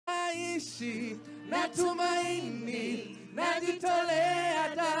naishi natumaini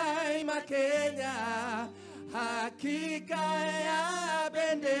najitolea daima Kenya hakika ya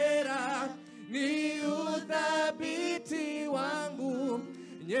bendera ni uthabiti wangu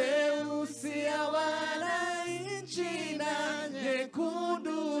nyeusi ya wananchi na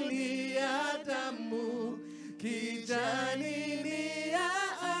nyekundu ya damu kijani ni ya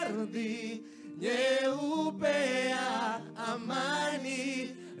ardhi nyeupe ya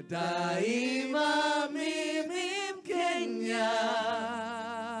amani daima mimi Mkenya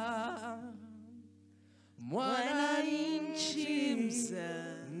mwananchi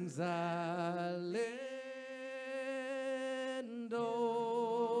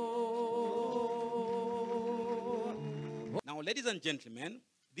mzalendo. Now, ladies and gentlemen,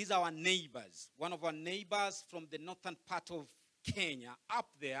 these are our neighbors. One of our neighbors from the northern part of Kenya, up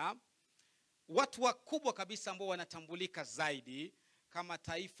there. Watu wakubwa kabisa ambao wanatambulika zaidi kama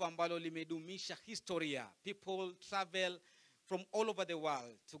taifa ambalo limedumisha historia. People travel from all over the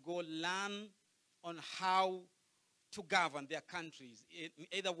world to go learn on how to govern their countries in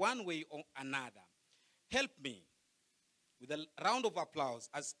either one way or another. Help me with a round of applause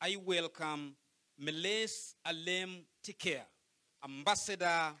as I welcome Meles Alem Tikea,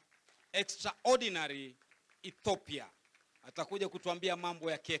 Ambassador Extraordinary Ethiopia. Atakuja kutuambia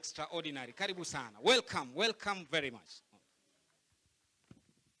mambo ya extraordinary. Karibu sana. Welcome, welcome very much.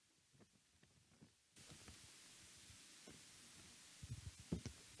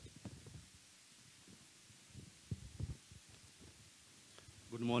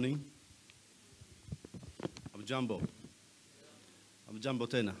 Good morning. Amjambo. Amjambo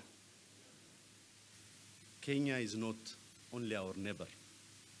tena. Kenya is not only our neighbor.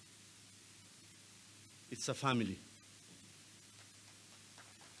 It's a family.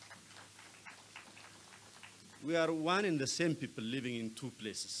 We are one and the same people living in two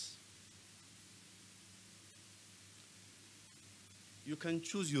places. You can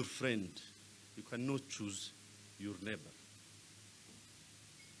choose your friend. You cannot choose your neighbor.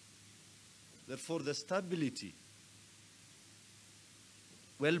 Therefore, the stability,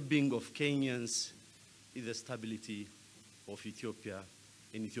 well-being of Kenyans is the stability of Ethiopia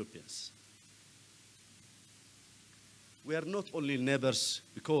and Ethiopians. We are not only neighbors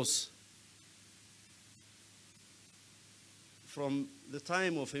because from the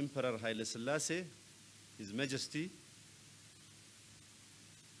time of Emperor Haile Selassie, His Majesty,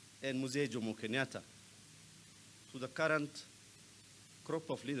 and Mzee Jomo Kenyatta, to the current crop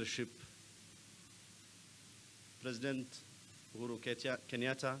of leadership, President Uhuru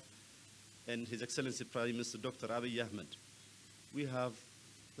Kenyatta and His Excellency Prime Minister Dr. Abiy Ahmed, we have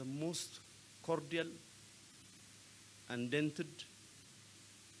the most cordial, undented,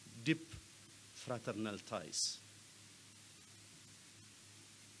 deep fraternal ties.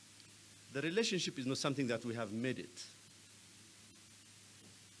 The relationship is not something that we have made it.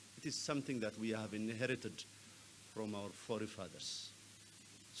 It is something that we have inherited from our forefathers.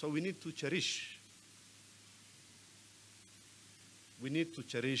 So we need to cherish. We need to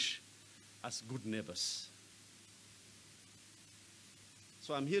cherish as good neighbors.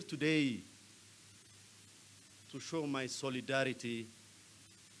 So I'm here today to show my solidarity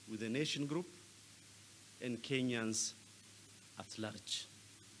with the nation group and Kenyans at large.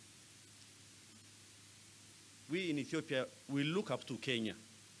 We in Ethiopia, we look up to Kenya.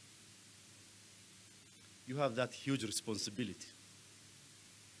 You have that huge responsibility.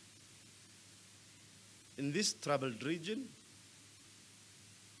 In this troubled region,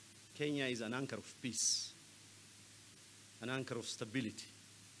 Kenya is an anchor of peace, an anchor of stability.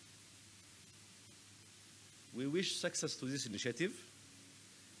 We wish success to this initiative.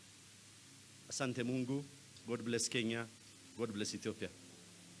 Asante Mungu, God bless Kenya, God bless Ethiopia.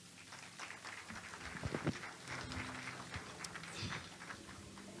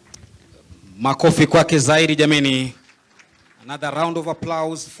 Makofi kwake zaidi jameni. Another round of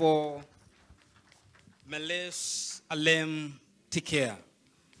applause for Meles Alem Tikea,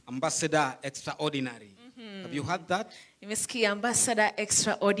 Ambassador Extraordinary. Have you heard that? Nimesikia Ambassador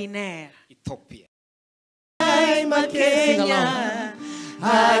Extraordinaire. Ethiopia. Kenya,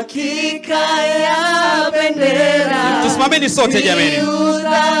 hakika ya bendera. Tusimameni sote jameni.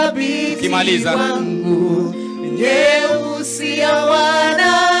 Kimaliza. Nyeusi ya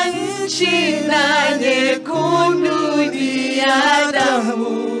wananchi na nyekundu ni ya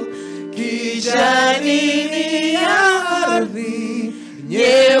damu, kijani ni ya ardhi,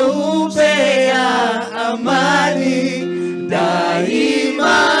 nyeupe ya amani,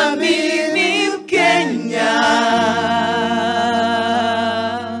 daima mimi Mkenya,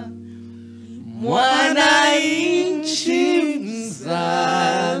 mwananchi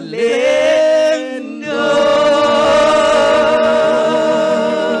mzalendo.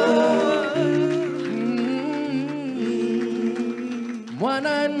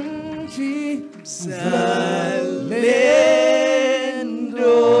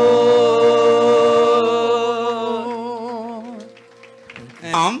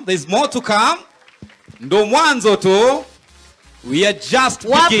 There's more to come. Ndo mwanzo tu. We are just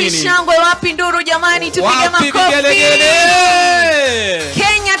beginning. Wapi shangwe, wapi nduru jamani, tupige makofi.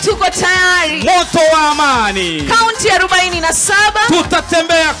 Kenya tuko tayari. Moto wa amani. Kaunti 47.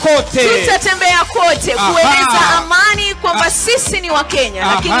 Tutatembea kote. Tutatembea kote kueleza amani kwamba sisi ni wa Kenya.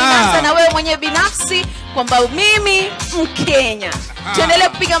 Lakini naanza na wewe mwenyewe binafsi kwamba mimi Mkenya. Tuendelee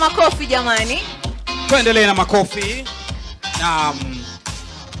kupiga makofi jamani. Tuendelee na makofi.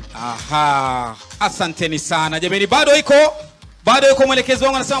 Asanteni sana. Jamani, bado iko mwelekezi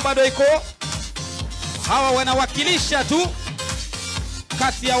wangu anasema bado iko. Hawa wanawakilisha tu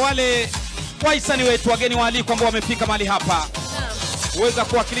kati ya wale wahisani wetu, wageni waalikwa ambao wamefika mahali hapa. Uweza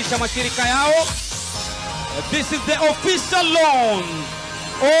kuwakilisha mashirika yao. This is the official launch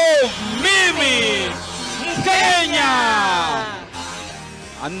of Mimi Mkenya.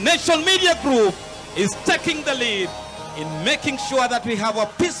 A Nation Media Group is taking the lead in making sure that we have a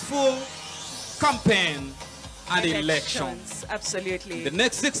peaceful campaign and elections. Absolutely. The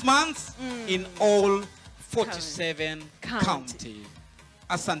next 6 months in all 47 counties.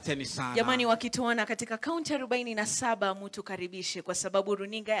 Asanteni sana. Jamani, wakituona katika kaunti 47 mutukaribishe kwa sababu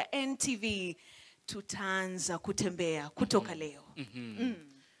runinga ya NTV tutaanza kutembea kutoka leo.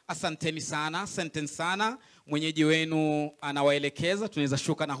 Asanteni sana, asanteni sana. Mwenyeji wenu anawaelekeza, tunaweza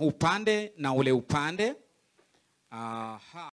shuka na huu upande na ule upande.